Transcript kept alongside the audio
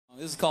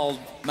This is called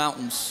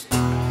Mountains.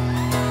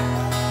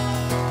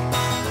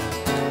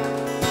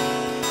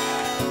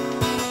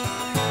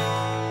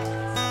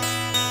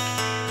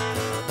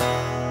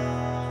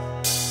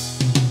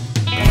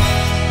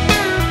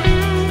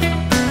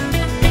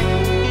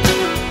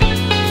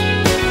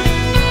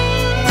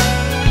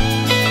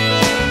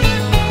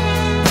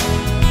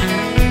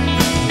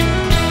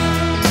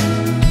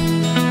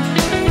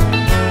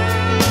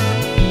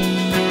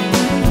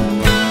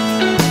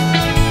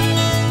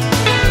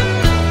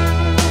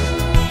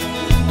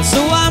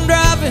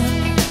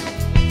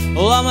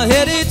 Well, I'm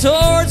headed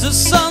towards the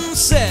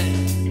sunset.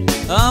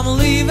 I'm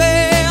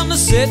leaving the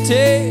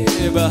city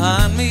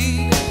behind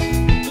me.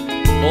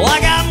 Well, I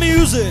got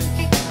music,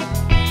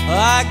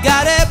 I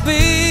got a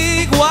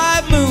big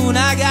white moon,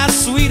 I got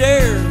sweet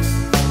air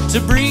to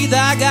breathe,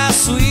 I got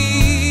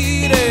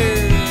sweet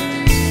air.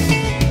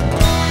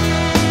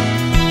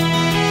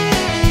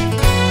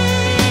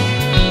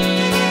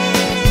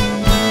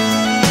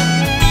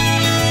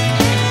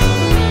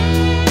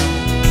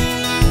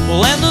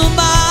 Well, and the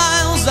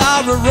miles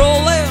are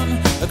rolling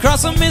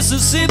across the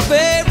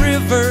Mississippi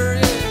River.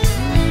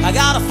 I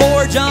got a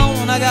forge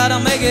on, I gotta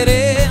make it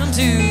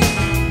into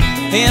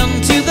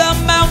the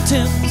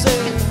mountains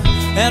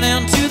and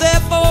into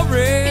that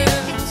forest.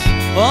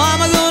 Well,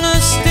 I'm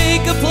gonna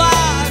stake a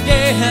plot,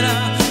 yeah, and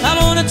I'm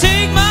gonna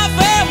take my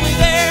family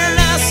there. And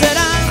I said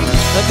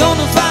I'm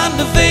gonna find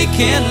a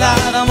vacant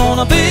lot, I'm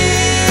gonna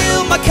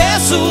build my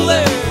castle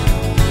there.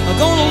 I'm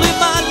gonna live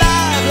my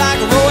life like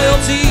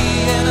royalty,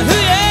 and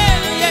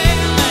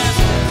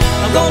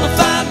I'm gonna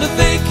find a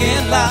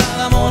vacant lot,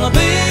 I'm gonna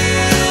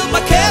build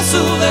my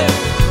castle there.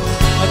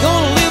 I'm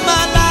gonna live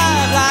my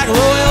life like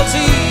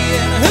royalty,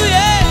 and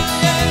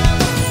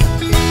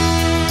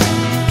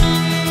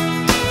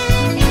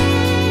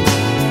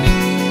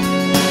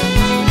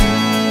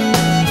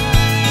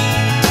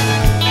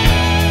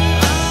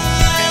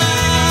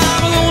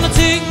I'm gonna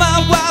take my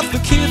wife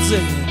and kids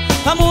there.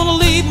 I'm gonna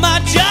leave my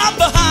job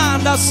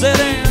behind, I said,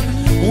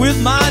 and with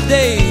my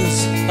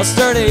days I'll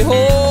start a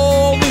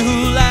whole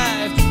new life.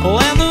 Oh,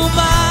 and the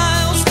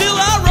miles still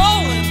are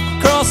rolling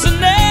across the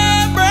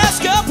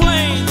Nebraska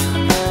plain.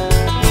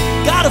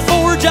 Got a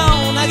forge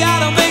on, I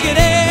gotta make it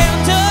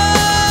enter.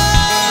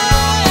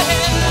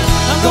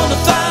 I'm gonna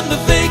find a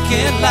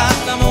vacant lot,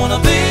 I'm gonna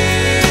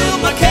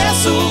build my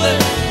castle there.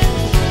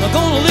 I'm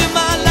gonna live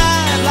my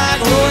life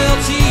like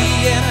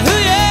royalty, and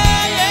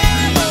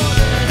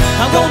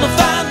I'm gonna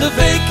find a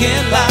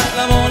vacant lot,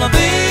 I'm gonna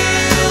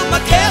build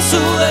my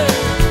castle there.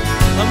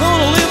 I'm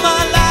gonna live my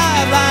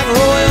life like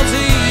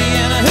royalty.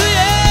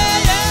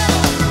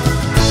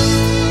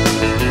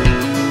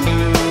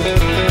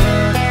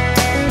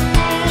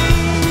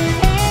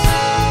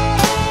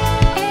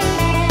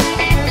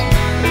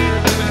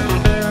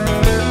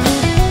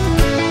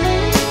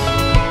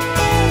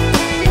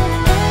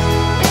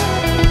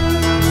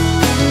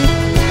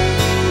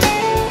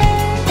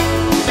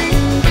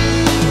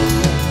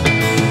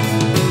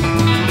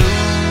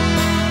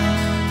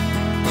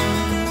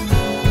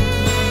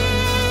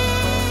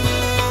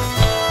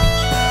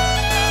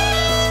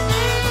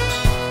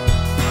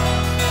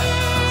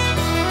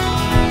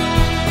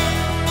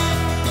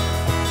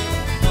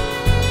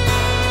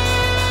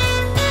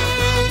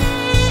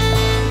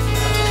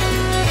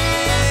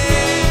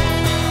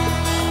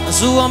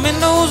 So I'm in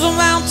those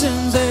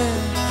mountains there,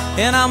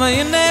 and I'm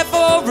in that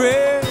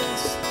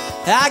forest.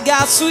 I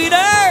got sweet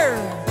air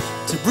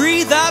to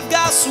breathe, I've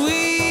got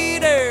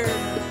sweet air.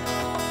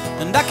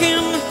 And I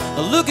can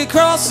look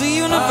across the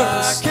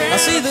universe, I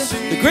see the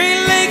Great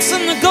Lakes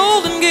and the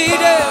Golden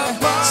Gate,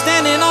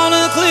 standing on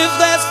a cliff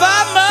that's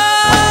 5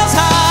 miles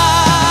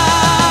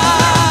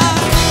high.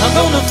 I'm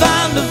gonna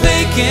find a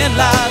vacant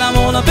lot, I'm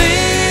gonna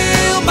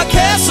build my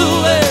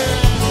castle there.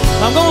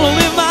 I'm gonna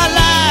live my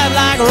life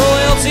like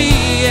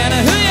royalty, and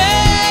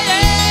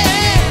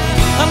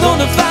I'm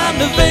gonna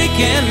find a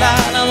vacant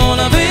lot, I'm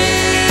gonna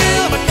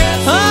build,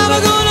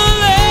 I'm gonna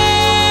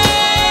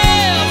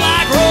live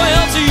like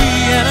royalty,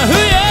 and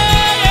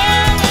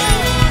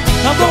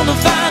I'm gonna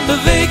find a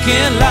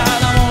vacant lot.